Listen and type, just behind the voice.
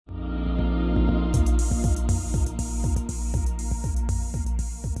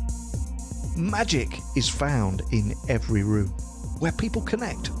Magic is found in every room, where people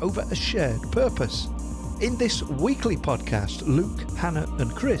connect over a shared purpose. In this weekly podcast, Luke, Hannah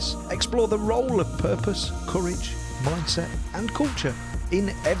and Chris explore the role of purpose, courage, mindset and culture in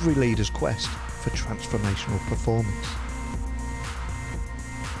every leader's quest for transformational performance.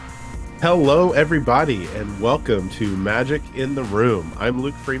 Hello everybody and welcome to Magic in the Room. I'm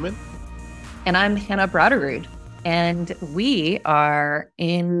Luke Freeman. And I'm Hannah Broderud. And we are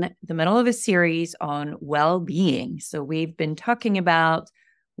in the middle of a series on well-being. So we've been talking about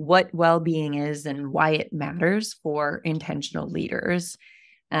what well-being is and why it matters for intentional leaders.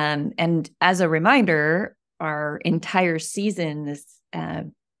 And as a reminder, our entire season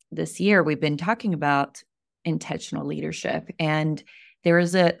this year, we've been talking about intentional leadership. And there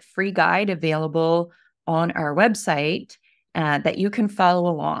is a free guide available on our website that you can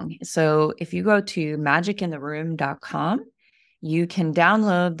follow along. So if you go to magicintheroom.com, you can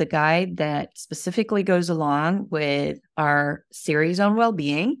download the guide that specifically goes along with our series on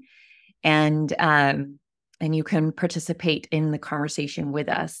well-being, and you can participate in the conversation with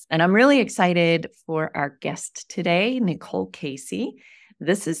us. And I'm really excited for our guest today, Nicole Casey.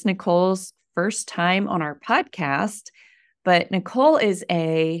 This is Nicole's first time on our podcast, but Nicole is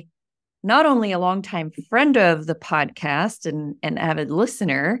not only a longtime friend of the podcast and an avid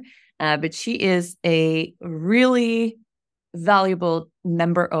listener, but she is a really valuable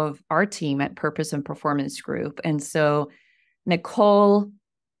member of our team at Purpose and Performance Group. And so Nicole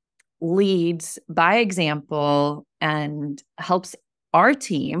leads by example and helps our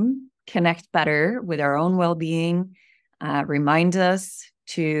team connect better with our own well-being, reminds us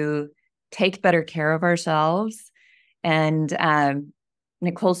to take better care of ourselves. And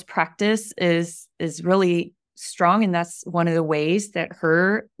Nicole's practice is really strong, and that's one of the ways that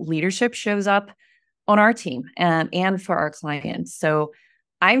her leadership shows up on our team and for our clients. So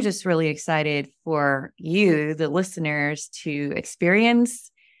I'm just really excited for you, the listeners, to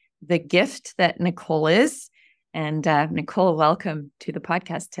experience the gift that Nicole is. And Nicole, welcome to the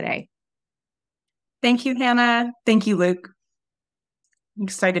podcast today. Thank you, Hannah. Thank you, Luke. I'm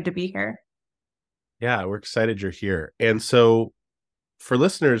excited to be here. Yeah, we're excited you're here. And so for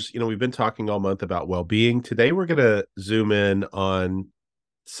listeners, we've been talking all month about well-being. Today, we're going to zoom in on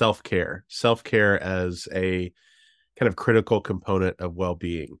self-care as a kind of critical component of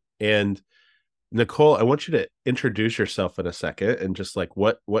well-being. And Nicole, I want you to introduce yourself in a second and just like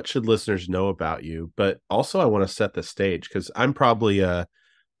what should listeners know about you? But also I want to set the stage because I'm probably a,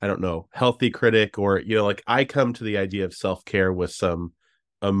 healthy critic, or, I come to the idea of self-care with some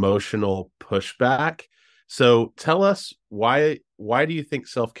emotional pushback. So tell us why do you think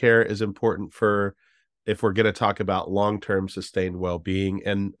self-care is important for if we're going to talk about long-term sustained well-being,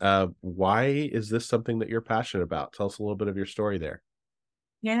 and why is this something that you're passionate about? Tell us a little bit of your story there.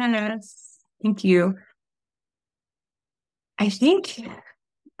 Yes, thank you. I think,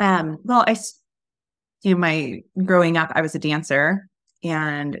 my growing up, I was a dancer,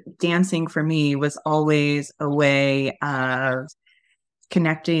 and dancing for me was always a way of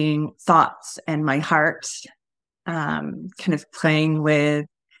connecting thoughts and my heart, kind of playing with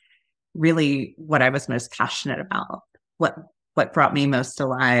really what I was most passionate about, what brought me most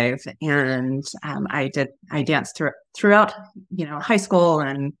alive. And I danced throughout, high school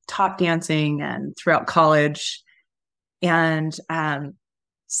and taught dancing and throughout college. And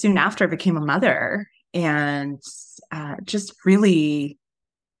soon after I became a mother, and just really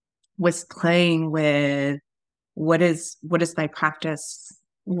was playing with what is my practice?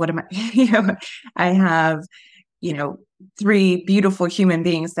 What am I, I have, 3 beautiful human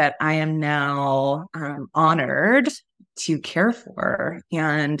beings that I am now honored to care for.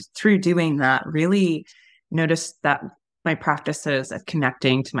 And through doing that, really noticed that my practices of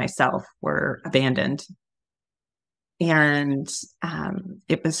connecting to myself were abandoned. And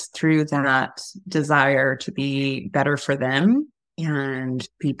it was through that desire to be better for them and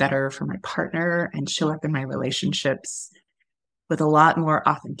be better for my partner and show up in my relationships with a lot more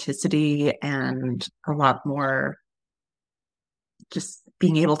authenticity and a lot more just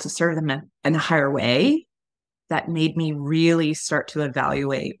being able to serve them in a higher way, that made me really start to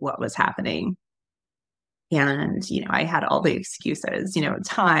evaluate what was happening. And, I had all the excuses,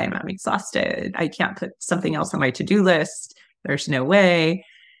 time, I'm exhausted, I can't put something else on my to-do list, there's no way.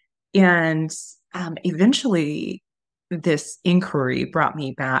 And eventually this inquiry brought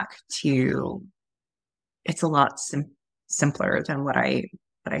me back to, it's a lot simpler than what I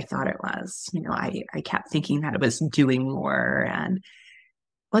thought it was. I kept thinking that it was doing more, and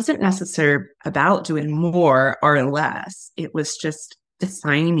wasn't necessarily about doing more or less. It was just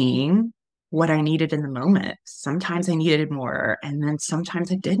defining what I needed in the moment. Sometimes I needed more, and then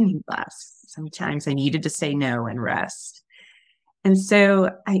sometimes I did need less. Sometimes I needed to say no and rest. And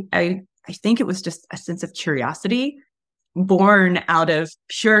so I think it was just a sense of curiosity born out of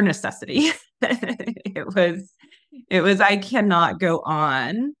pure necessity. It was I cannot go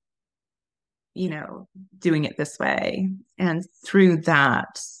on, doing it this way. And through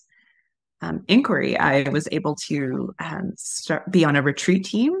that inquiry, I was able to be on a retreat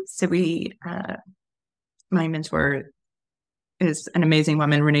team. So my mentor is an amazing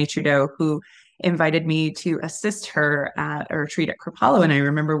woman, Renee Trudeau, who invited me to assist her at a retreat at Kripalu. And I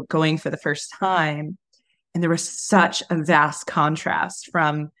remember going for the first time, and there was such a vast contrast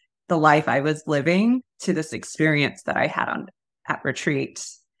from the life I was living to this experience that I had at retreat.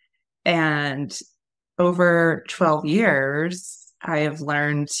 And over 12 years, I have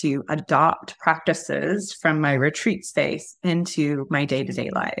learned to adopt practices from my retreat space into my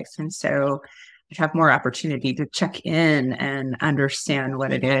day-to-day life. And so I have more opportunity to check in and understand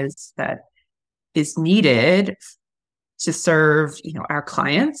what it is that is needed to serve, our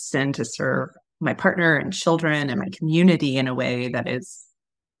clients and to serve my partner and children and my community in a way that is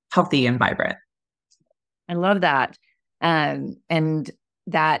healthy and vibrant. I love that. And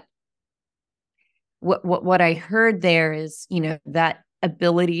that what I heard there is, that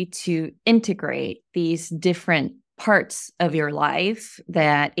ability to integrate these different parts of your life,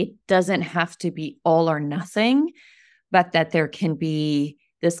 that it doesn't have to be all or nothing, but that there can be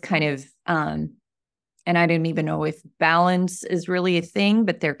this kind of, and I didn't even know if balance is really a thing,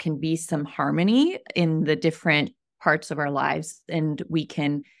 but there can be some harmony in the different parts of our lives, and we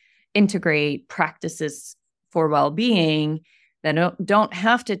can integrate practices for well-being that don't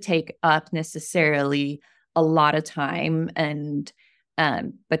have to take up necessarily a lot of time, and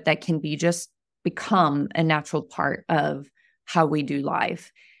but that can be just become a natural part of how we do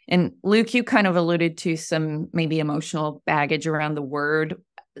life. And Luke, you kind of alluded to some maybe emotional baggage around the word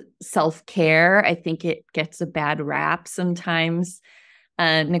self-care. I think it gets a bad rap sometimes.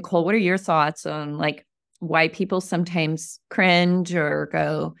 Nicole, what are your thoughts on why people sometimes cringe or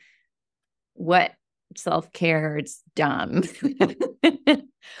go, what self-care? It's dumb.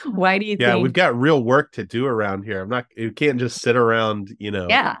 Why do you think? We've got real work to do around here. You can't just sit around,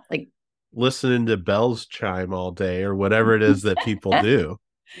 listening to bells chime all day or whatever it is that people do.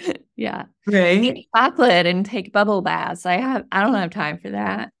 Yeah. Right. Eat chocolate and take bubble baths. I don't have time for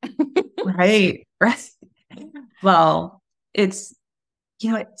that. Right. Well, it's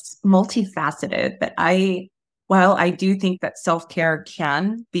multifaceted, but while I do think that self-care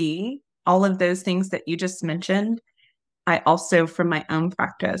can be all of those things that you just mentioned, I also, from my own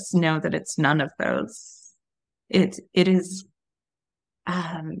practice, know that it's none of those. It is,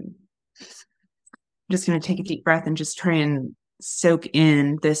 I'm just going to take a deep breath and just try and soak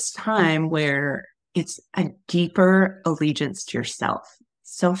in this time where it's a deeper allegiance to yourself.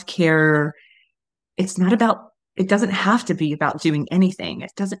 Self-care, it doesn't have to be about doing anything.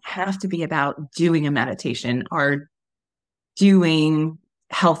 It doesn't have to be about doing a meditation or doing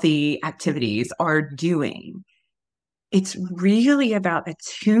healthy activities or it's really about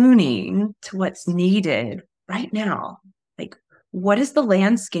attuning to what's needed right now. Like, what does the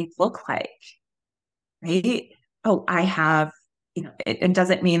landscape look like? Right? Oh, I have, it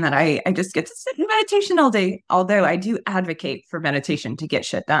doesn't mean that I just get to sit in meditation all day, although I do advocate for meditation to get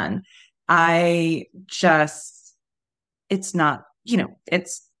shit done. It's not,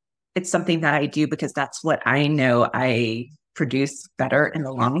 it's something that I do because that's what I know I produce better in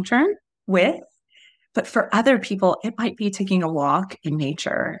the long term with. But for other people, it might be taking a walk in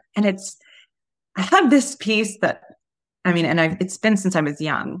nature. And I have this piece that, it's been since I was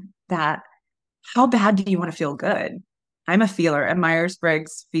young, that how bad do you want to feel good? I'm a feeler, a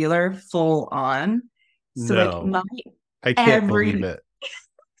Myers-Briggs feeler, full on. So no, I can't believe it.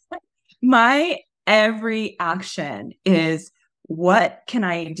 My every action is, what can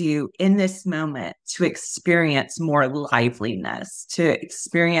I do in this moment to experience more liveliness, to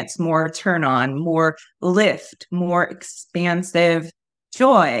experience more turn on, more lift, more expansive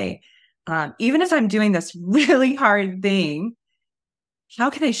joy? Even if I'm doing this really hard thing, how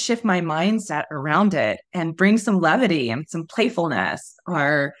can I shift my mindset around it and bring some levity and some playfulness?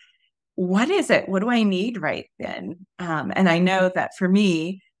 Or what is it? What do I need right then? And I know that for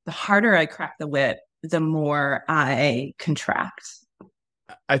me, the harder I crack the whip, the more I contract.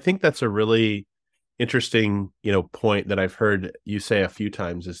 I think that's a really interesting, point that I've heard you say a few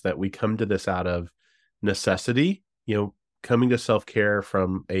times, is that we come to this out of necessity, coming to self-care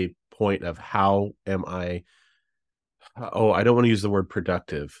from a point of how am I don't want to use the word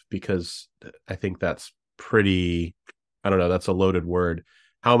productive, because I think that's pretty, I don't know, that's a loaded word.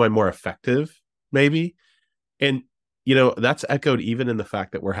 How am I more effective? Maybe. And, that's echoed even in the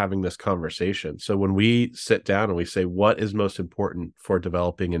fact that we're having this conversation. So when we sit down and we say, what is most important for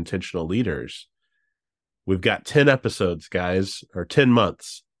developing intentional leaders? We've got 10 episodes, guys, or 10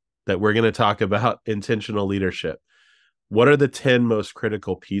 months that we're going to talk about intentional leadership. What are the 10 most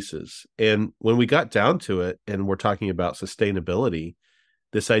critical pieces? And when we got down to it and we're talking about sustainability,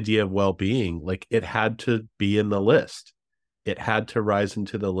 this idea of well-being, like it had to be in the list. It had to rise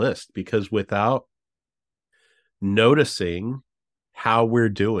into the list, because without noticing how we're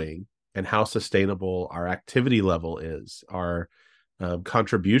doing and how sustainable our activity level is, our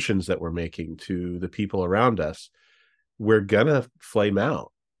contributions that we're making to the people around us, we're gonna flame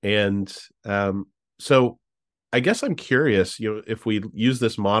out. And so I guess I'm curious, if we use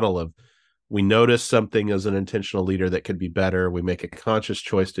this model of, we notice something as an intentional leader that could be better, we make a conscious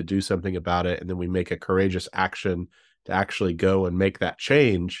choice to do something about it, and then we make a courageous action to actually go and make that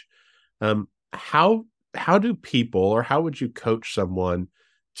change. How do people, or how would you coach someone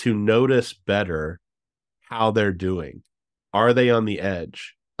to notice better how they're doing? Are they on the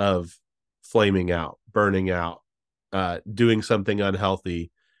edge of flaming out, burning out, doing something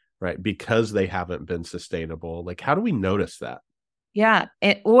unhealthy, right? Because they haven't been sustainable. Like, how do we notice that? Yeah.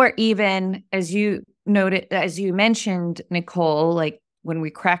 Or even as you mentioned, Nicole, like when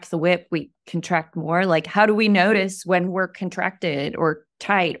we crack the whip, we contract more. Like, how do we notice when we're contracted or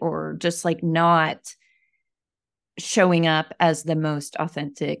tight, or just like not showing up as the most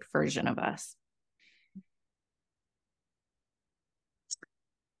authentic version of us?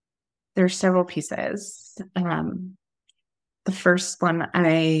 There's several pieces. The first one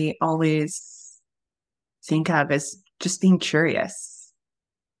I always think of is just being curious.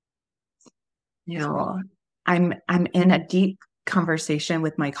 I'm in a deep conversation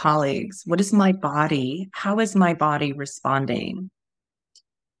with my colleagues. What is my body? How is my body responding?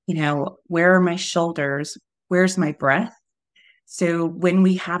 Where are my shoulders? Where's my breath? So when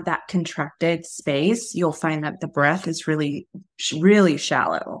we have that contracted space, you'll find that the breath is really, really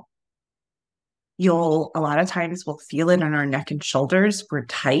shallow. A lot of times we'll feel it on our neck and shoulders. We're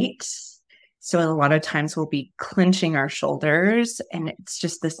tight. So a lot of times we'll be clenching our shoulders, and it's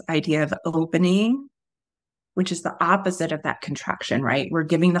just this idea of opening, which is the opposite of that contraction, right? We're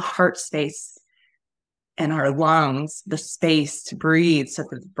giving the heart space and our lungs the space to breathe so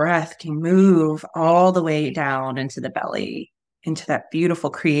that the breath can move all the way down into the belly, into that beautiful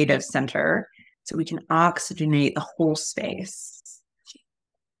creative center, so we can oxygenate the whole space.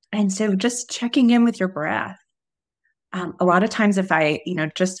 And so just checking in with your breath. A lot of times if I,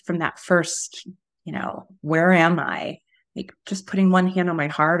 just from that first, where am I? Like just putting one hand on my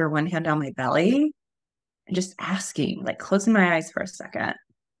heart or one hand on my belly and just asking, like closing my eyes for a second.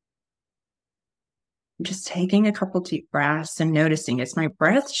 Just taking a couple deep breaths and noticing, is my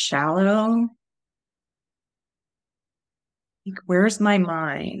breath shallow? Like, where's my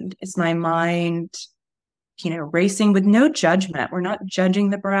mind? Is my mind, racing with no judgment? We're not judging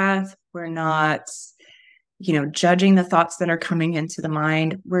the breath. We're not, judging the thoughts that are coming into the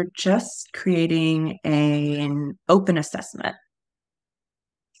mind. We're just creating an open assessment.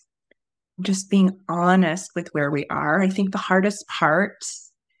 Just being honest with where we are. I think the hardest part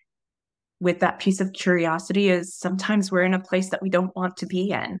with that piece of curiosity is sometimes we're in a place that we don't want to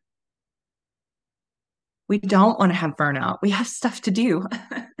be in. We don't want to have burnout. We have stuff to do.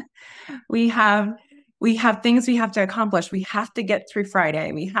 We have things we have to accomplish. We have to get through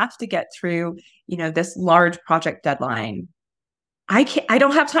Friday. We have to get through, this large project deadline. I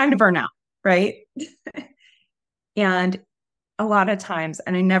don't have time to burn out, right? And a lot of times,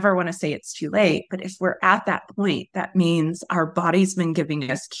 and I never want to say it's too late, but if we're at that point, that means our body's been giving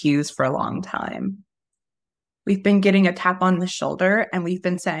us cues for a long time. We've been getting a tap on the shoulder and we've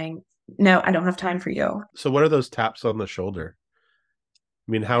been saying, no, I don't have time for you. So what are those taps on the shoulder?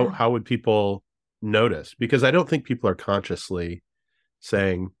 I mean, how would people notice? Because I don't think people are consciously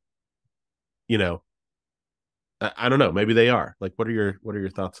saying, I don't know, maybe they are. Like, what are your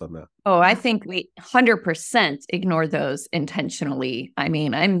thoughts on that? Oh, I think we 100% ignore those intentionally. I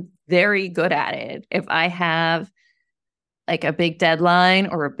mean, I'm very good at it. If I have like a big deadline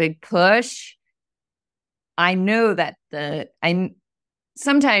or a big push, I know that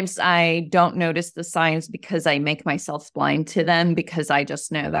sometimes I don't notice the signs because I make myself blind to them, because I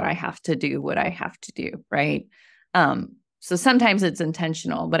just know that I have to do what I have to do. Right. So sometimes it's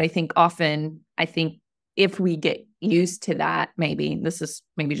intentional, but I think often, if we get used to that, maybe this is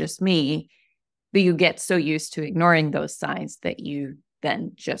just me, but you get so used to ignoring those signs that you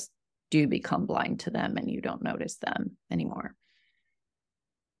then just do become blind to them and you don't notice them anymore.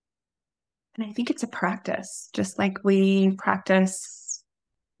 And I think it's a practice, just like we practice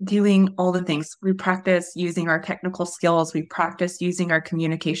doing all the things. We practice using our technical skills. We practice using our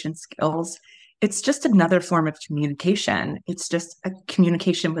communication skills. It's just another form of communication. It's just a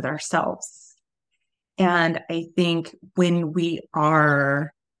communication with ourselves. And I think when we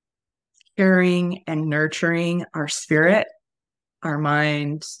are caring and nurturing our spirit, our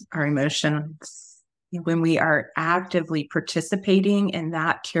mind, our emotions, when we are actively participating in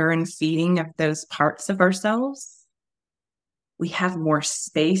that care and feeding of those parts of ourselves, we have more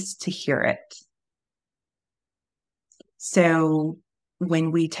space to hear it. So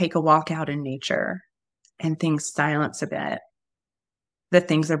when we take a walk out in nature and things silence a bit, the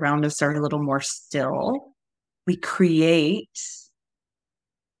things around us are a little more still, we create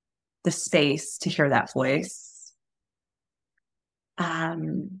the space to hear that voice.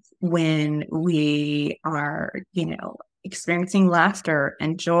 When we are, experiencing laughter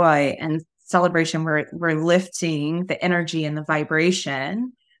and joy and celebration, we're lifting the energy and the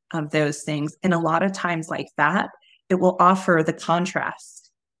vibration of those things. And a lot of times like that, it will offer the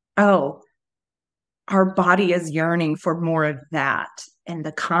contrast. Oh, our body is yearning for more of that. And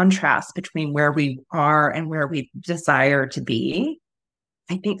the contrast between where we are and where we desire to be.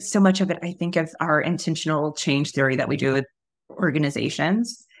 I think so much of it, I think of our intentional change theory that we do with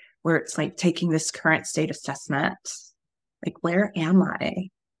organizations, where it's like taking this current state assessment, like, where am I?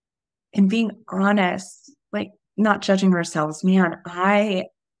 And being honest, like not judging ourselves. Man,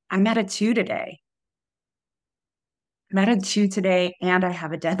 I'm at a 2 today. I'm at a 2 today and I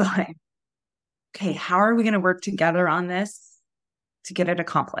have a deadline. Okay, how are we going to work together on this to get it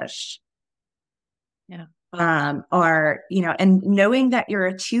accomplished? Yeah. And knowing that you're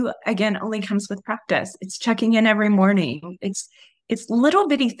a 2, again, only comes with practice. It's checking in every morning. It's little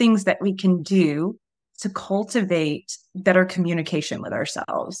bitty things that we can do to cultivate better communication with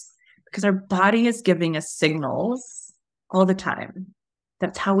ourselves, because our body is giving us signals all the time.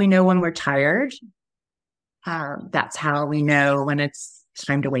 That's how we know when we're tired. That's how we know when it's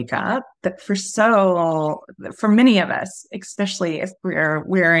time to wake up. But for many of us, especially if we're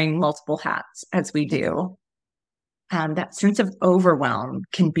wearing multiple hats as we do, that sense of overwhelm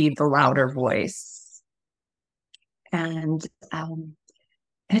can be the louder voice. And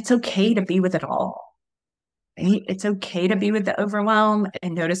it's okay to be with it all. Right? It's okay to be with the overwhelm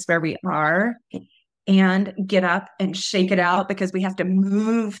and notice where we are and get up and shake it out, because we have to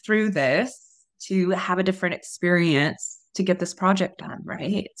move through this to have a different experience to get this project done,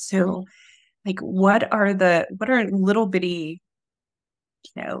 right? So like, what are little bitty,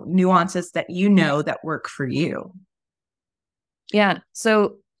 nuances that that work for you? Yeah.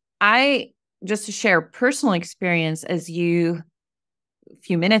 So just to share personal experience, as you a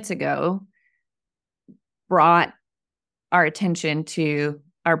few minutes ago brought our attention to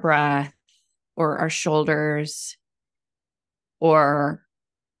our breath or our shoulders or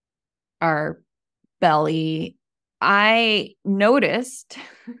our belly, I noticed,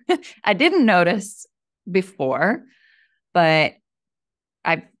 I didn't notice before, but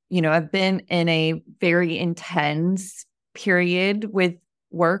I've been in a very intense period with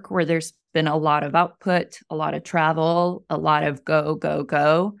work where there's been a lot of output, a lot of travel, a lot of go, go,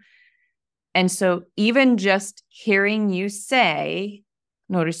 go. And so even just hearing you say,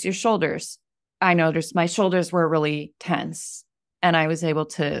 notice your shoulders, I noticed my shoulders were really tense and I was able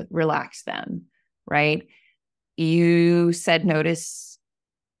to relax them, right? You said, notice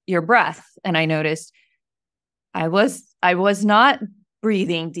your breath. And I noticed I was not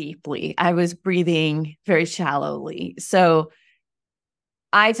breathing deeply. I was breathing very shallowly. So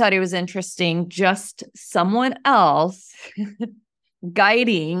I thought it was interesting, just someone else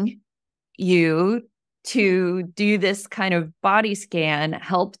guiding you to do this kind of body scan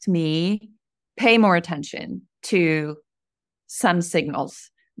helped me pay more attention to some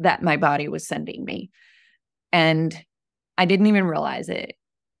signals that my body was sending me. And I didn't even realize it.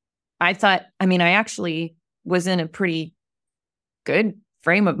 I actually was in a pretty good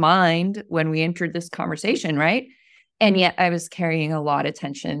frame of mind when we entered this conversation, right? And yet I was carrying a lot of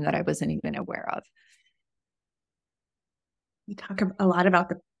tension that I wasn't even aware of. We talk a lot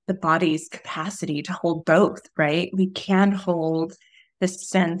about the body's capacity to hold both, right? We can hold this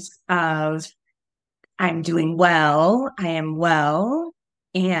sense of, I'm doing well, I am well,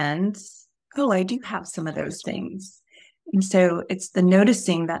 and, I do have some of those things. And so it's the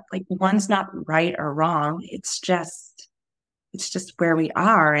noticing that, like, one's not right or wrong. It's just where we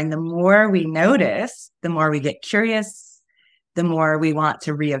are. And the more we notice, the more we get curious, the more we want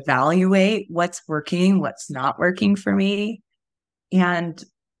to reevaluate what's working, what's not working for me. And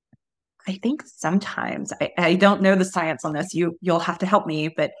I think sometimes, I don't know the science on this, you'll have to help me,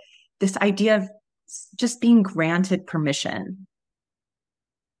 but this idea of just being granted permission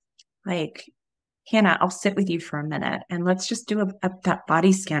like, Hannah, I'll sit with you for a minute and let's just do that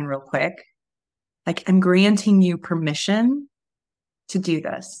body scan real quick. Like, I'm granting you permission to do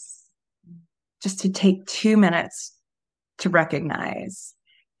this, just to take 2 minutes to recognize.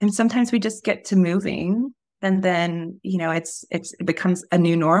 And sometimes we just get to moving, and then, it becomes a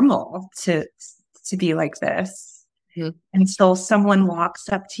new normal to be like this. Mm-hmm. Until someone walks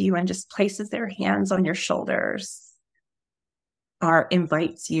up to you and just places their hands on your shoulders, or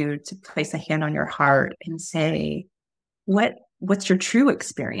invites you to place a hand on your heart and say, what's your true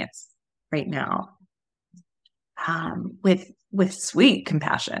experience right now? With sweet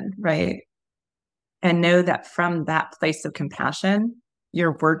compassion, right? And know that from that place of compassion,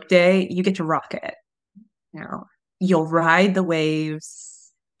 your workday, you get to rock it. You'll ride the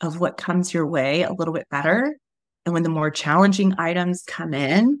waves of what comes your way a little bit better. And when the more challenging items come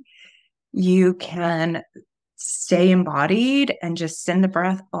in, you can stay embodied and just send the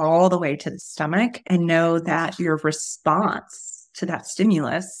breath all the way to the stomach, and know that your response to that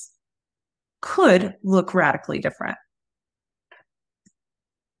stimulus could look radically different.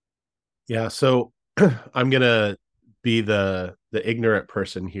 Yeah. So I'm going to be the ignorant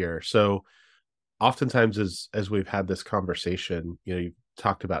person here. So oftentimes as we've had this conversation, you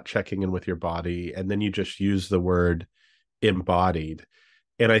talked about checking in with your body, and then you just use the word embodied.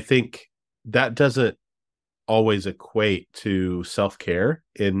 And I think that doesn't always equate to self-care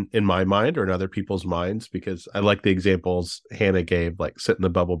in my mind or in other people's minds, because I like the examples Hannah gave, like sit in the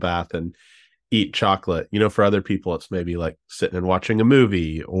bubble bath and eat chocolate. For other people, it's maybe like sitting and watching a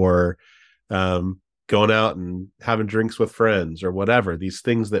movie, or going out and having drinks with friends, or whatever, these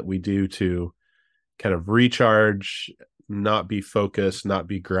things that we do to kind of recharge, not be focused, not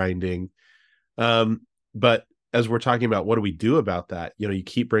be grinding. But as we're talking about what do we do about that, you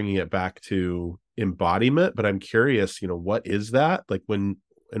keep bringing it back to embodiment, but I'm curious, what is that like, and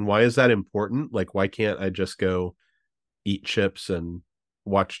why is that important? Like, why can't I just go eat chips and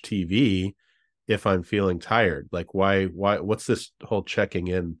watch TV if I'm feeling tired? Like, why, what's this whole checking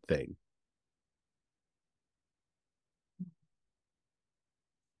in thing?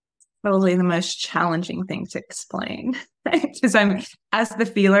 Probably the most challenging thing to explain, because as the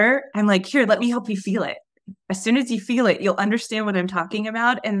feeler, I'm like, here, let me help you feel it. As soon as you feel it, you'll understand what I'm talking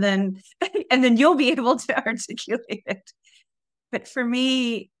about, and then you'll be able to articulate it. But for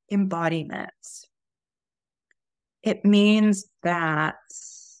me, embodiment, it means that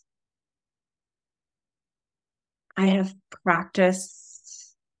I have practiced,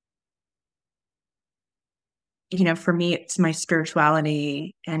 for me, it's my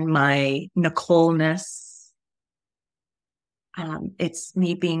spirituality and my Nicole-ness. It's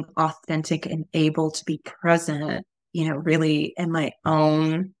me being authentic and able to be present, really in my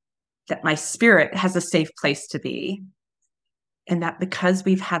own, that my spirit has a safe place to be. And that because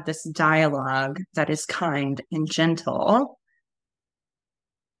we've had this dialogue that is kind and gentle,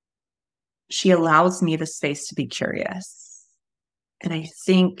 she allows me the space to be curious. And I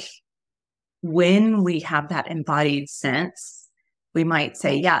think when we have that embodied sense, we might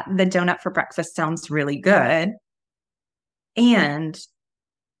say, yeah, the donut for breakfast sounds really good. And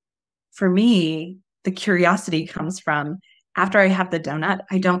for me, the curiosity comes from, after I have the donut,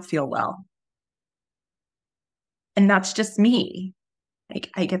 I don't feel well. And that's just me. Like,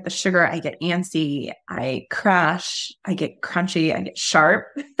 I get the sugar, I get antsy, I crash, I get crunchy, I get sharp.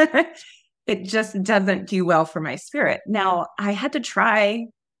 It just doesn't do well for my spirit. Now, I had to try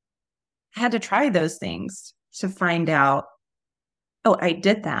those things to find out, oh, I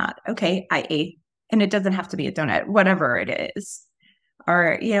did that. Okay, I ate. And it doesn't have to be a donut, whatever it is.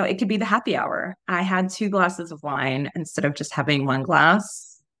 Or, it could be the happy hour. I had 2 glasses of wine instead of just having 1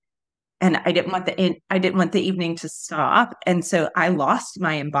 glass. And I didn't want the evening to stop. And so I lost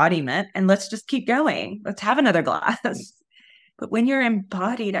my embodiment, and let's just keep going. Let's have another glass. But when you're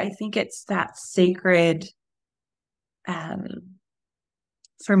embodied, I think it's that sacred,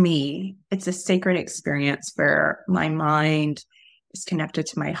 for me, it's a sacred experience where my mind is connected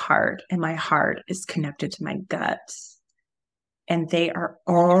to my heart, and my heart is connected to my gut. And they are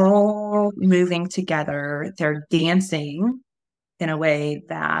all moving together. They're dancing in a way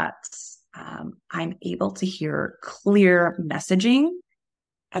that I'm able to hear clear messaging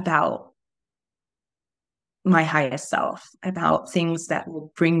about my highest self, about things that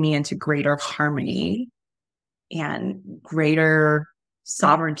will bring me into greater harmony and greater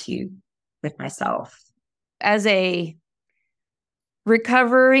sovereignty with myself. As a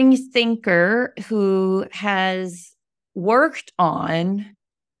recovering thinker who has worked on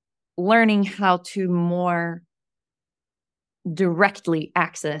learning how to more directly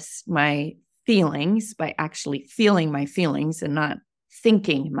access my feelings by actually feeling my feelings and not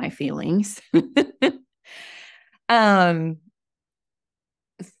thinking my feelings.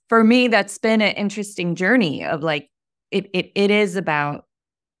 For me, that's been an interesting journey of like, it is about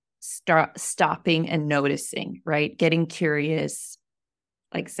stopping and noticing, right? Getting curious,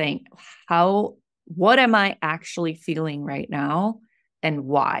 like saying, what am I actually feeling right now and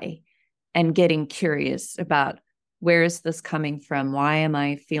why? And getting curious about, where is this coming from? Why am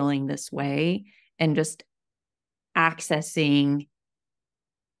I feeling this way? And just accessing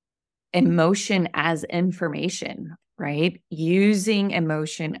emotion as information, right? Using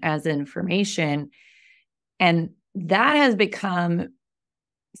emotion as information. And that has become,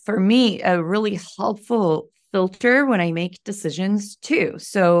 for me, a really helpful filter when I make decisions too.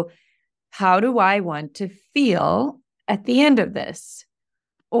 So how do I want to feel at the end of this?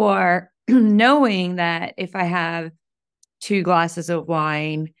 Or knowing that if I have 2 glasses of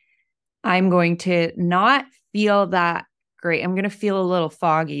wine, I'm going to not feel that great. I'm going to feel a little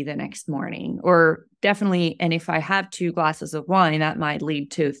foggy the next morning, or definitely. And if I have 2 glasses of wine, that might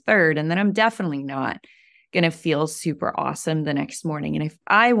lead to a third. And then I'm definitely not going to feel super awesome the next morning. And if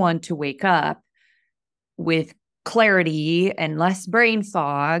I want to wake up with clarity and less brain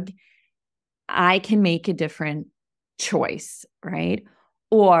fog, I can make a different choice, right?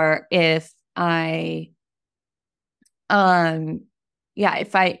 Or if I,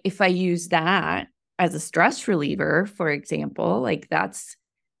 if I use that as a stress reliever, for example, like that's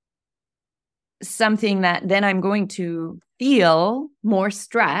something that then I'm going to feel more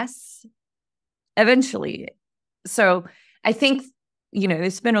stress eventually. So I think,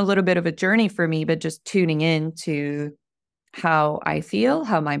 it's been a little bit of a journey for me, but just tuning in to how I feel,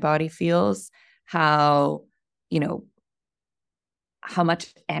 how my body feels, how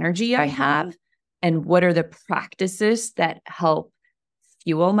much energy I have, and what are the practices that help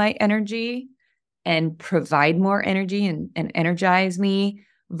fuel my energy and provide more energy and energize me,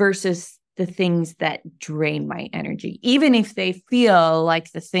 versus the things that drain my energy, even if they feel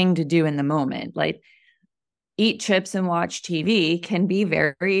like the thing to do in the moment. Like, eat chips and watch TV can be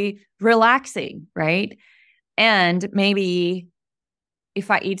very relaxing, right? And maybe if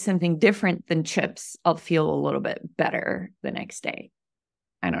I eat something different than chips, I'll feel a little bit better the next day.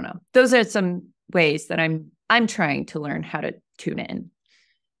 I don't know. Those are some ways that I'm trying to learn how to tune in.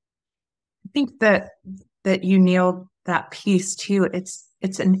 I think that you nailed that piece too.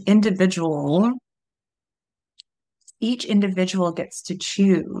 It's an individual. Each individual gets to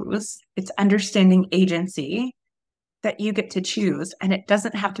choose. It's understanding agency, that you get to choose. And it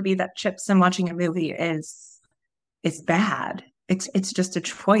doesn't have to be that chips and watching a movie is bad. It's just a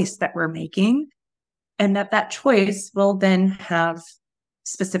choice that we're making, and that choice will then have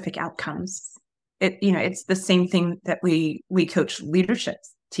specific outcomes. It's the same thing that we coach leadership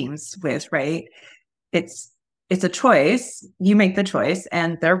teams with, right? It's a choice. You make the choice,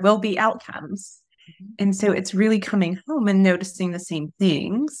 and there will be outcomes. And so it's really coming home and noticing the same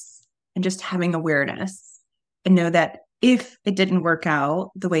things and just having awareness, and know that if it didn't work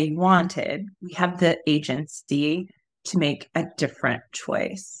out the way you wanted, we have the agency to make a different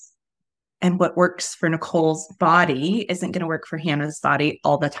choice. And what works for Nicole's body isn't going to work for Hannah's body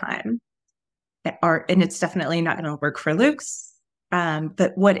all the time. And it's definitely not going to work for Luke's.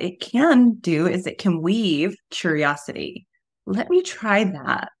 But what it can do is it can weave curiosity. Let me try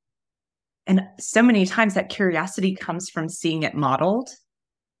that. And so many times that curiosity comes from seeing it modeled,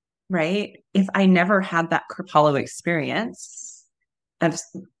 right? If I never had that Kripalu experience of,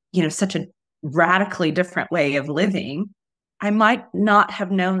 such a radically different way of living, I might not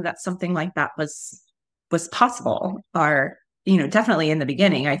have known that something like that was possible. Or, definitely in the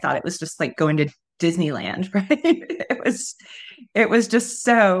beginning, I thought it was just like going to Disneyland, right? It was just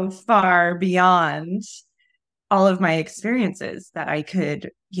so far beyond all of my experiences that I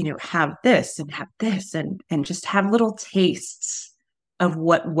could, have this and just have little tastes of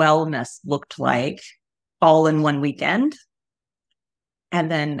what wellness looked like all in one weekend. And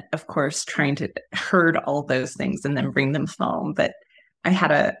then, of course, trying to herd all those things and then bring them home. But I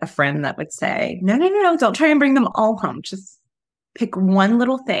had a friend that would say, no, don't try and bring them all home. Just pick one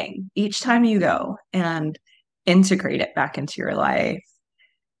little thing each time you go and integrate it back into your life.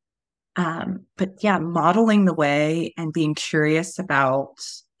 But yeah, modeling the way and being curious about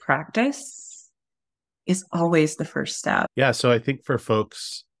practice is always the first step. Yeah. So I think for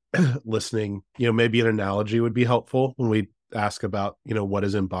folks listening, maybe an analogy would be helpful when we ask about, what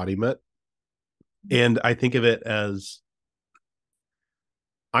is embodiment? And I think of it as,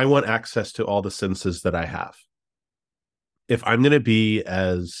 I want access to all the senses that I have. If I'm going to be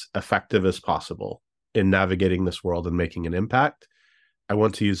as effective as possible in navigating this world and making an impact, I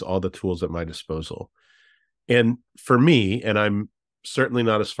want to use all the tools at my disposal. And for me, and I'm certainly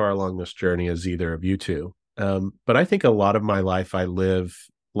not as far along this journey as either of you two. But I think a lot of my life I live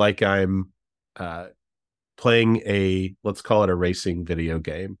like I'm playing let's call it a racing video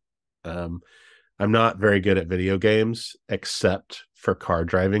game. I'm not very good at video games, except for car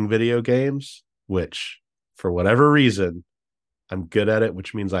driving video games, which for whatever reason, I'm good at it,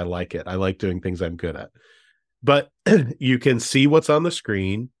 which means I like it. I like doing things I'm good at. But you can see what's on the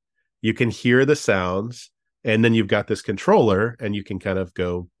screen, you can hear the sounds, and then you've got this controller and you can kind of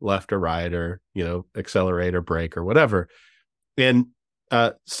go left or right or, accelerate or brake or whatever. And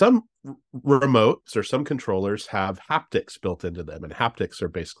some remotes or some controllers have haptics built into them. And haptics are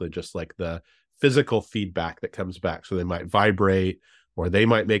basically just like the physical feedback that comes back. So they might vibrate, or they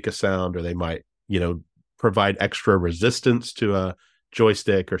might make a sound, or they might, provide extra resistance to a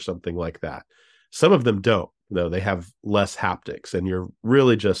joystick or something like that. Some of them don't, though. They have less haptics, and you're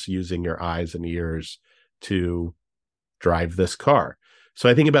really just using your eyes and ears to drive this car. So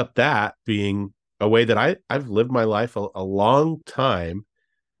I think about that being a way that I've lived my life a long time,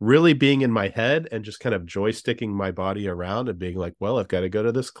 really being in my head and just kind of joysticking my body around and being like, well, I've got to go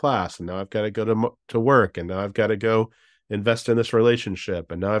to this class, and now I've got to go to work, and now I've got to go invest in this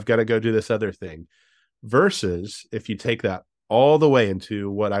relationship, and now I've got to go do this other thing. Versus if you take that all the way into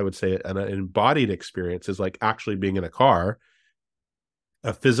what I would say an embodied experience is like actually being in a car,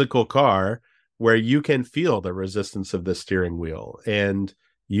 a physical car, where you can feel the resistance of the steering wheel, and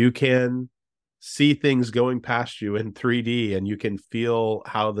you can see things going past you in 3D, and you can feel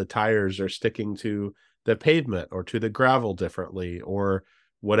how the tires are sticking to the pavement or to the gravel differently, or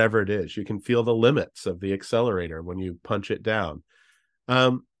whatever it is. You can feel the limits of the accelerator when you punch it down.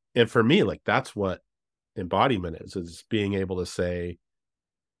 And for me, like, that's what embodiment is being able to say,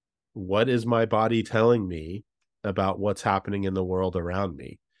 what is my body telling me about what's happening in the world around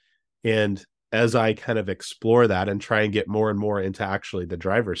me? And as I kind of explore that and try and get more and more into actually the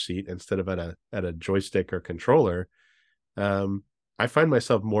driver's seat instead of at a joystick or controller, I find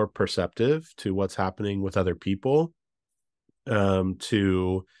myself more perceptive to what's happening with other people,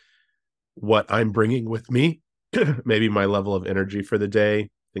 to what I'm bringing with me, maybe my level of energy for the day,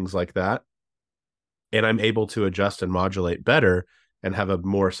 things like that. And I'm able to adjust and modulate better and have a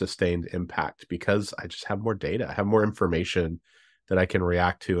more sustained impact because I just have more data, I have more information that I can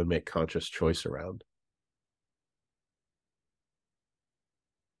react to and make conscious choice around.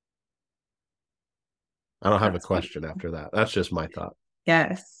 I don't have a question after that. That's just my thought.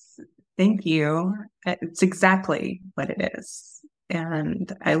 Yes. Thank you. It's exactly what it is.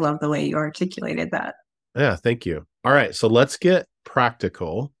 And I love the way you articulated that. Yeah, thank you. All right, so let's get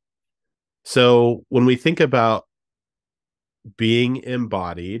practical. So when we think about being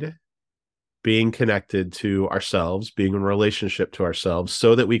embodied, being connected to ourselves, being in relationship to ourselves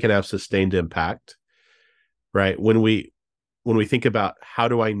so that we can have sustained impact, right? When we think about how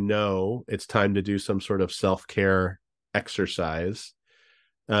do I know it's time to do some sort of self-care exercise,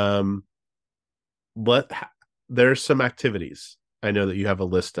 there's some activities I know that you have a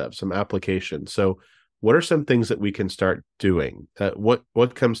list of, some applications. So what are some things that we can start doing?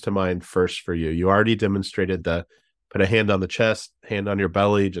 What comes to mind first for you? You already demonstrated put a hand on the chest, hand on your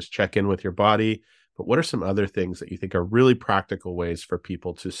belly, just check in with your body. But what are some other things that you think are really practical ways for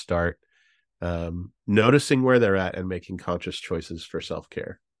people to start noticing where they're at and making conscious choices for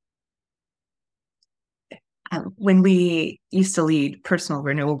self-care? When we used to lead personal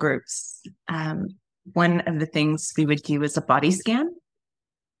renewal groups, one of the things we would do is a body scan.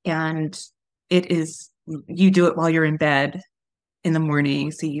 And you do it while you're in bed in the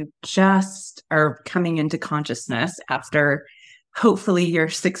morning. So you just are coming into consciousness after hopefully your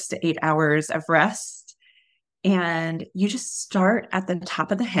 6 to 8 hours of rest. And you just start at the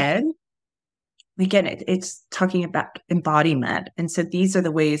top of the head. Again, it's talking about embodiment. And so these are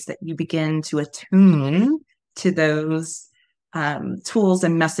the ways that you begin to attune to those tools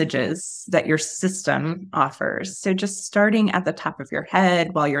and messages that your system offers. So just starting at the top of your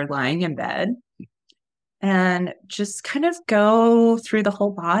head while you're lying in bed, and just kind of go through the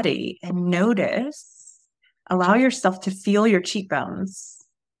whole body and notice, allow yourself to feel your cheekbones,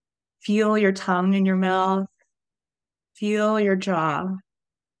 feel your tongue in your mouth, feel your jaw,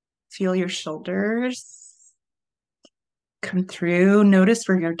 feel your shoulders come through. Notice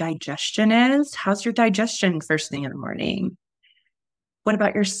where your digestion is. How's your digestion first thing in the morning? What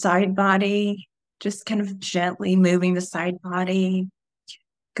about your side body? Just kind of gently moving the side body,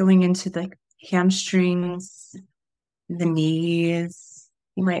 going into the hamstrings, the knees.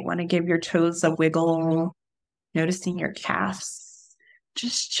 You might want to give your toes a wiggle, noticing your calves,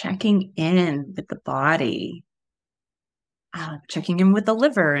 just checking in with the body, checking in with the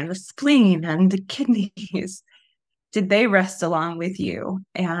liver and the spleen and the kidneys. Did they rest along with you?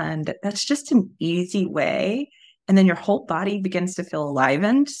 And that's just an easy way. And then your whole body begins to feel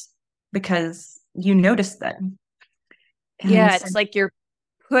livened because you notice them. Yeah, it's like you're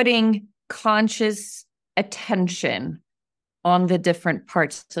putting conscious attention on the different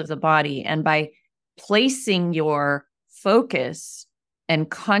parts of the body. And by placing your focus and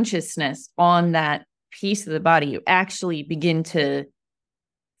consciousness on that piece of the body, you actually begin to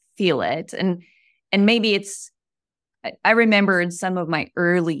feel it. And maybe I remember in some of my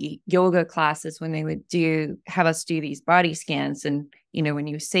early yoga classes when they would have us do these body scans. And, when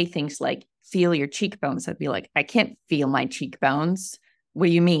you say things like, feel your cheekbones, I'd be like, I can't feel my cheekbones. What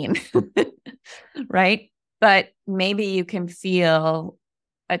do you mean? Right. But maybe you can feel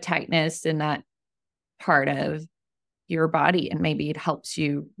a tightness in that part of your body, and maybe it helps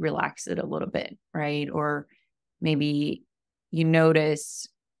you relax it a little bit. Right. Or maybe you notice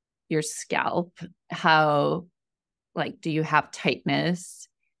your scalp, how, like, do you have tightness,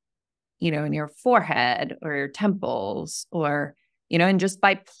 in your forehead or your temples, or, and just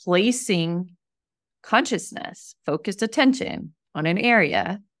by placing consciousness, focused attention on an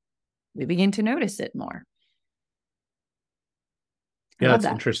area, we begin to notice it more. Yeah, that's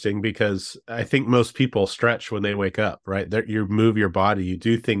interesting, because I think most people stretch when they wake up, right? You move your body, you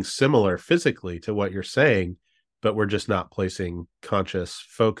do things similar physically to what you're saying, but we're just not placing conscious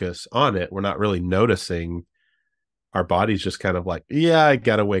focus on it. We're not really noticing. Our body's just kind of like, yeah, I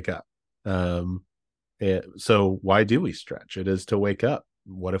got to wake up. So why do we stretch? It is to wake up.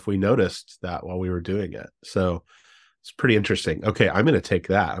 What if we noticed that while we were doing it? So it's pretty interesting. Okay, I'm going to take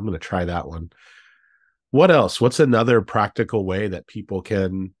that. I'm going to try that one. What else? What's another practical way that people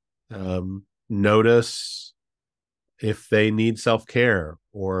can notice if they need self-care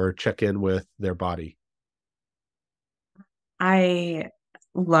or check in with their body? I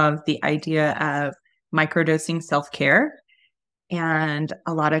love the idea of microdosing self-care. And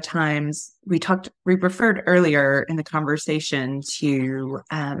a lot of times we referred earlier in the conversation to,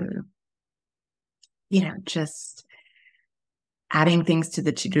 just adding things to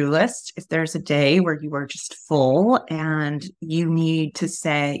the to-do list. If there's a day where you are just full and you need to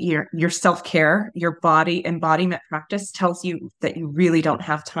say your self-care, your body embodiment practice tells you that you really don't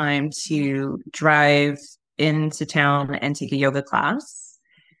have time to drive into town and take a yoga class.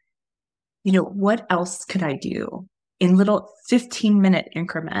 What else could I do in little 15-minute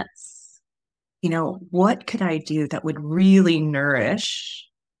increments? What could I do that would really nourish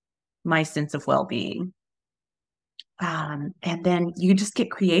my sense of well-being? And then you just get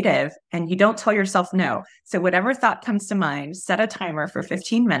creative and you don't tell yourself no. So whatever thought comes to mind, set a timer for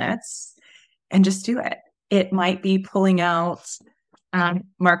 15 minutes and just do it. It might be pulling out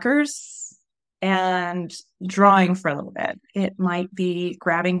markers and drawing for a little bit. It might be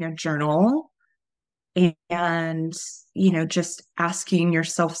grabbing your journal and, just asking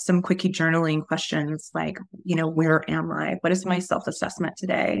yourself some quickie journaling questions like, where am I? What is my self-assessment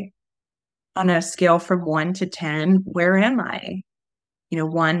today? On a scale from 1 to 10, where am I?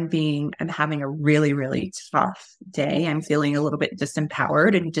 1 being I'm having a really, really tough day. I'm feeling a little bit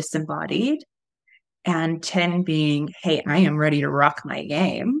disempowered and disembodied. And 10 being, hey, I am ready to rock my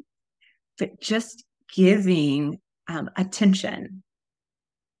game. But just giving attention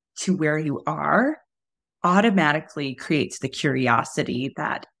to where you are automatically creates the curiosity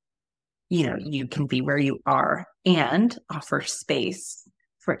that, you can be where you are and offer space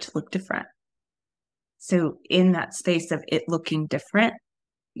for it to look different. So in that space of it looking different,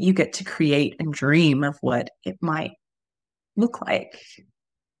 you get to create and dream of what it might look like.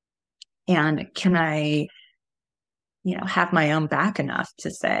 And can I, have my own back enough to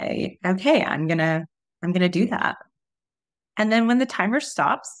say, okay, I'm going to do that. And then when the timer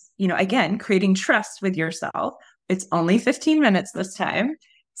stops, again, creating trust with yourself, it's only 15 minutes this time.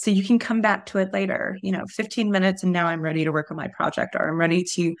 So you can come back to it later, 15 minutes. And now I'm ready to work on my project, or I'm ready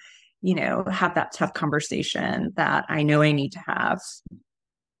to, have that tough conversation that I know I need to have.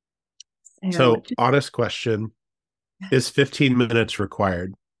 So honest question, is 15 minutes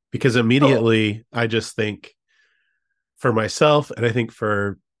required? Because immediately I just think for myself, and I think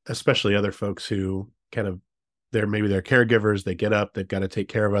for especially other folks who kind of, they're caregivers, they get up, they've got to take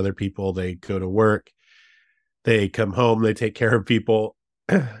care of other people, they go to work, they come home, they take care of people.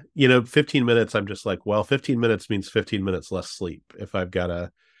 15 minutes, I'm just like, well, 15 minutes means 15 minutes less sleep if I've got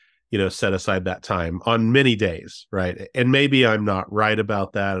to, set aside that time on many days, right? And maybe I'm not right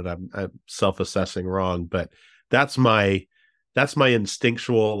about that, and I'm self-assessing wrong, but that's my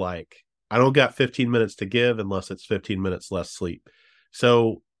instinctual, like, I don't got 15 minutes to give unless it's 15 minutes less sleep.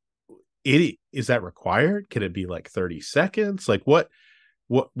 So is that required? Can it be like 30 seconds? Like what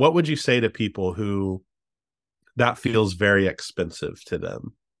would you say to people who that feels very expensive to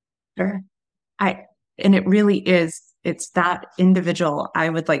them. Sure. And it really is, it's that individual. I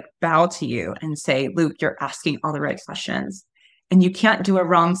would like bow to you and say, Luke, you're asking all the right questions. And you can't do a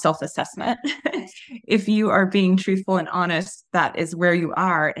wrong self-assessment. If you are being truthful and honest, that is where you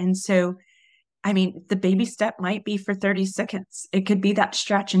are. And so, I mean, the baby step might be for 30 seconds. It could be that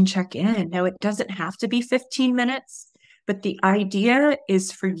stretch and check in. No, it doesn't have to be 15 minutes. But the idea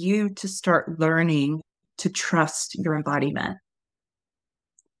is for you to start learning to trust your embodiment.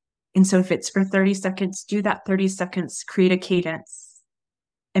 And so if it's for 30 seconds, do that 30 seconds, create a cadence.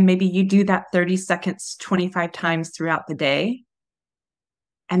 And maybe you do that 30 seconds 25 times throughout the day.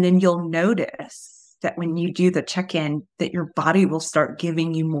 And then you'll notice that when you do the check-in, that your body will start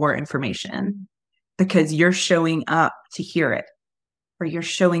giving you more information because you're showing up to hear it, or you're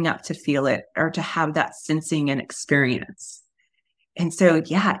showing up to feel it, or to have that sensing and experience. And so,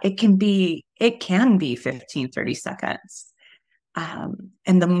 yeah, it can be 15, 30 seconds.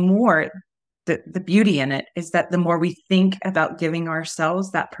 And the more, the beauty in it is that the more we think about giving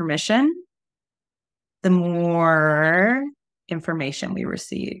ourselves that permission, the more information we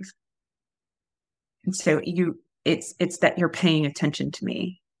receive. And so it's that you're paying attention to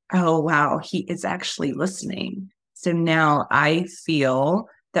me. Oh, wow, he is actually listening. So now I feel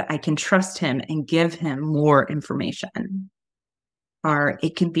that I can trust him and give him more information. Or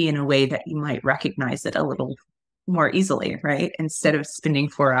it can be in a way that you might recognize it a little more easily, right? Instead of spending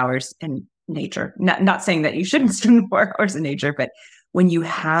 4 hours in nature. Not saying that you shouldn't spend 4 hours in nature, but when you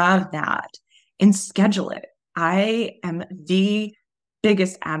have that, and schedule it. I am the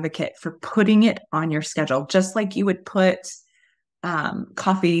biggest advocate for putting it on your schedule, just like you would put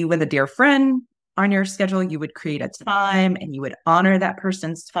coffee with a dear friend on your schedule. You would create a time and you would honor that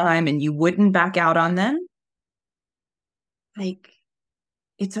person's time and you wouldn't back out on them. Like,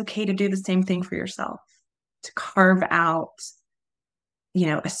 it's okay to do the same thing for yourself, to carve out,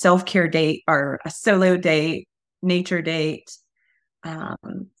 a self-care date or a solo date, nature date.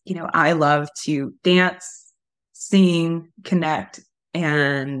 I love to dance, sing, connect,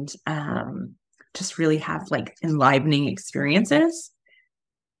 and just really have like enlivening experiences.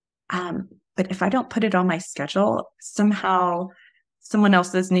 But if I don't put it on my schedule, somehow someone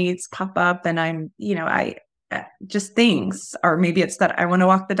else's needs pop up and I'm, just things, or maybe it's that I want to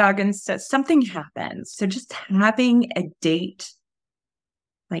walk the dog and something happens. So just having a date,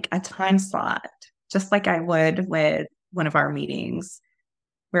 like a time slot, just like I would with one of our meetings,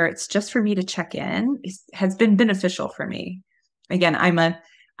 where it's just for me to check in, has been beneficial for me. Again, I'm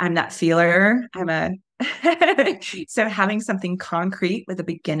that feeler. So having something concrete with a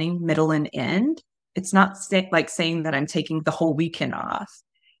beginning, middle, and end, it's not like saying that I'm taking the whole weekend off.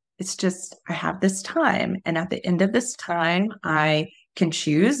 It's just, I have this time. And at the end of this time, I can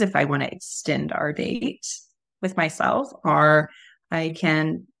choose if I want to extend our date with myself, or I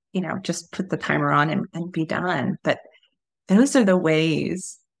can, just put the timer on and be done. But those are the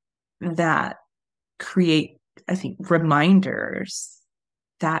ways that create, I think, reminders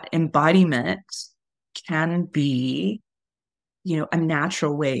that embodiment can be, a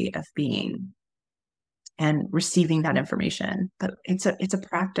natural way of being and receiving that information. But it's a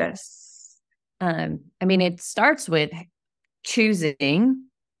practice. It starts with choosing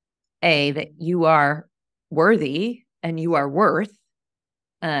that you are worthy and you are worth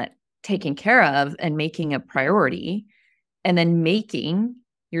taken care of and making a priority, and then making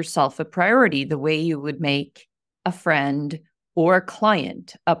yourself a priority the way you would make a friend or a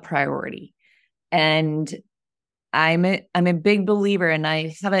client a priority. And I'm a big believer, and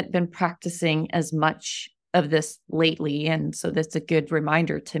I haven't been practicing as much of this lately. And so that's a good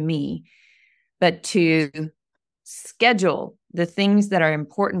reminder to me, but to schedule the things that are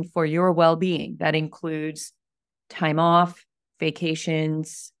important for your well-being. That includes time off,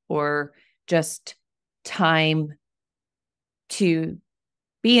 vacations, or just time to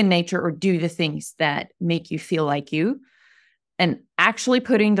be in nature or do the things that make you feel like you. And actually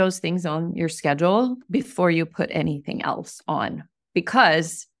putting those things on your schedule before you put anything else on.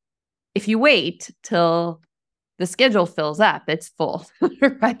 Because if you wait till the schedule fills up, it's full,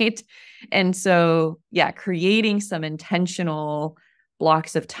 right? And so, creating some intentional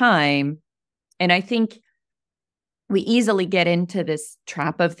blocks of time. And I think we easily get into this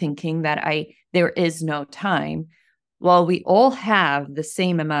trap of thinking that there is no time. Well, we all have the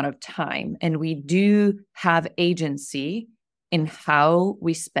same amount of time, and we do have agency in how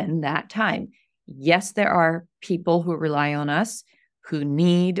we spend that time. Yes, there are people who rely on us, who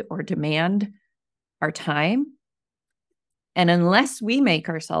need or demand our time. And unless we make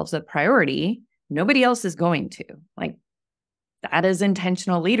ourselves a priority, nobody else is going to. Like, that is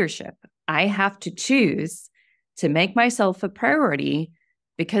intentional leadership. I have to choose to make myself a priority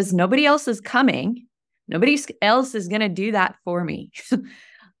because nobody else is coming. Nobody else is going to do that for me.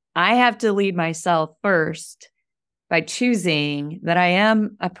 I have to lead myself first by choosing that I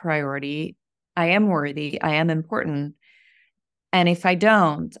am a priority. I am worthy. I am important. And if I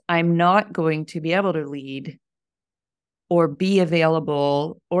don't, I'm not going to be able to lead or be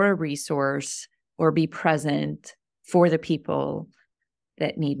available or a resource or be present for the people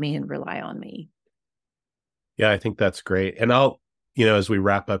that need me and rely on me. Yeah, I think that's great. And as we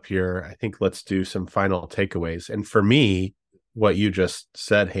wrap up here, I think let's do some final takeaways. And for me, what you just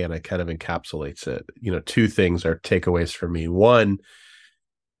said, Hannah, kind of encapsulates it. Two things are takeaways for me. One,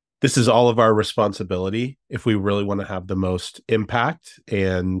 this is all of our responsibility if we really want to have the most impact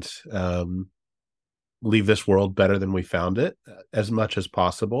and leave this world better than we found it as much as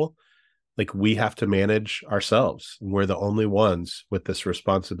possible. Like, we have to manage ourselves. We're the only ones with this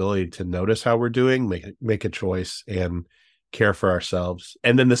responsibility to notice how we're doing, make a choice, and care for ourselves.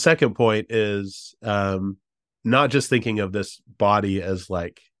 And then the second point is not just thinking of this body as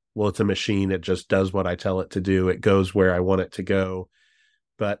like, well, it's a machine. It just does what I tell it to do. It goes where I want it to go.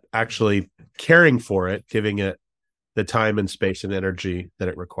 But actually caring for it, giving it the time and space and energy that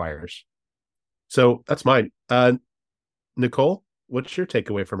it requires. So that's mine. Nicole, what's your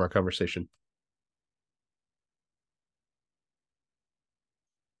takeaway from our conversation?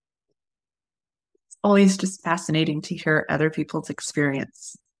 It's always just fascinating to hear other people's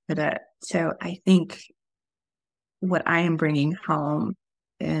experience with it. So I think what I am bringing home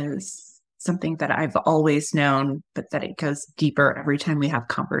is something that I've always known, but that it goes deeper every time we have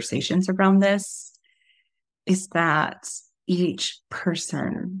conversations around this, is that each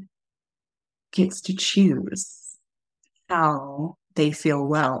person gets to choose how they feel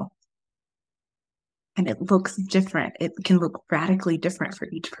well. And it looks different. It can look radically different for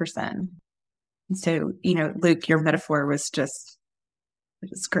each person. And so, Luke, your metaphor was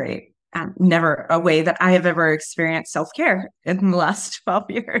great. Never a way that I have ever experienced self-care in the last 12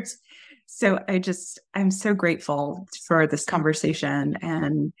 years. So I'm so grateful for this conversation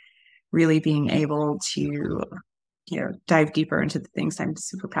and really being able to, dive deeper into the things I'm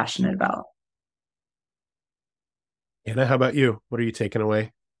super passionate about. Anna, how about you? What are you taking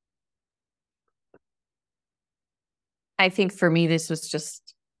away? I think for me, this was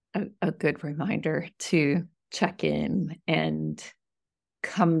just a good reminder to check in and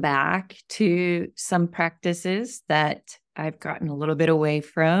come back to some practices that I've gotten a little bit away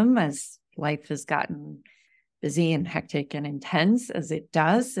from as life has gotten busy and hectic and intense as it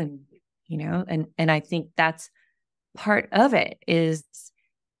does. And, and I think that's part of it is,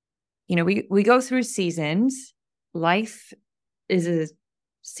 we go through seasons. Life is a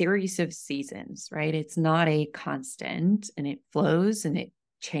series of seasons, right? It's not a constant, and it flows and it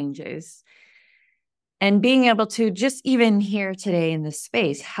changes. And being able to just even here today in this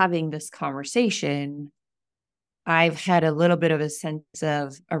space, having this conversation, I've had a little bit of a sense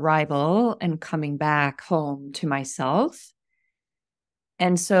of arrival and coming back home to myself.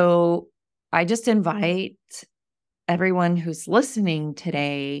 And so I just invite everyone who's listening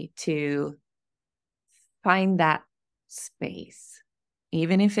today to find that space,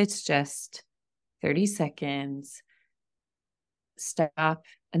 even if it's just 30 seconds, stop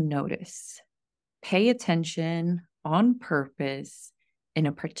and notice. Pay attention on purpose in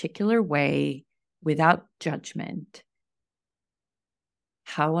a particular way without judgment.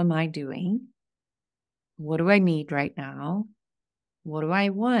 How am I doing? What do I need right now? What do I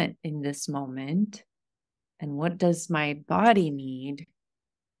want in this moment? And what does my body need?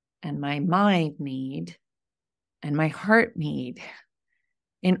 And my mind need? And my heart need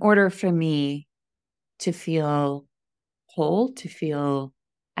in order for me to feel whole, to feel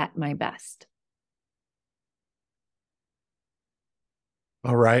at my best?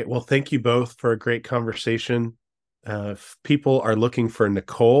 All right. Well, thank you both for a great conversation. If people are looking for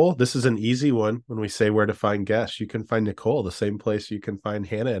Nicole, this is an easy one. When we say where to find guests, you can find Nicole the same place you can find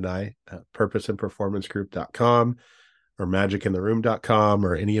Hannah and I at purposeandperformancegroup.com or magicintheroom.com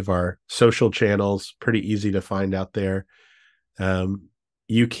or any of our social channels. Pretty easy to find out there.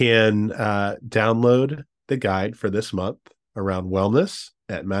 You can download the guide for this month around wellness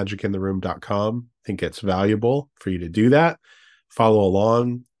at magicintheroom.com. I think it's valuable for you to do that. Follow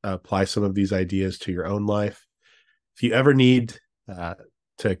along, apply some of these ideas to your own life. If you ever need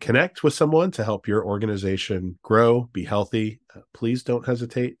to connect with someone to help your organization grow, be healthy, please don't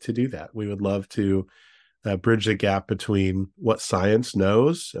hesitate to do that. We would love to bridge the gap between what science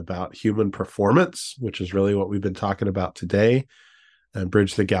knows about human performance, which is really what we've been talking about today, and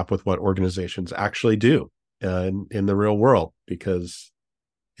bridge the gap with what organizations actually do in the real world, because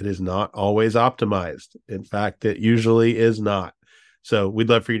It is not always optimized. In fact, it usually is not. So we'd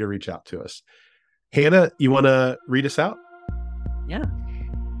love for you to reach out to us. Hannah, you want to read us out? Yeah.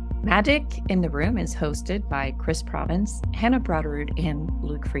 Magic in the Room is hosted by Chris Province, Hannah Broderud, and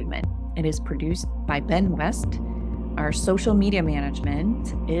Luke Friedman. It is produced by Ben West. Our social media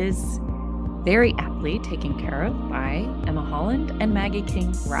management is very aptly taken care of by Emma Holland and Maggie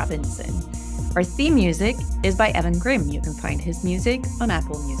King Robinson. Our theme music is by Evan Grimm. You can find his music on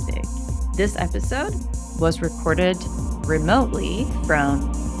Apple Music. This episode was recorded remotely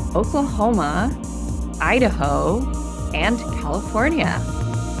from Oklahoma, Idaho, and California.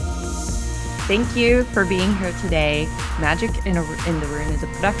 Thank you for being here today. Magic in the Room is a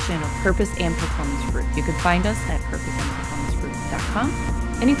production of Purpose and Performance Group. You can find us at purposeandperformancegroup.com,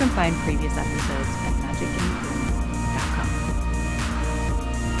 and you can find previous episodes at magicintheroom.com.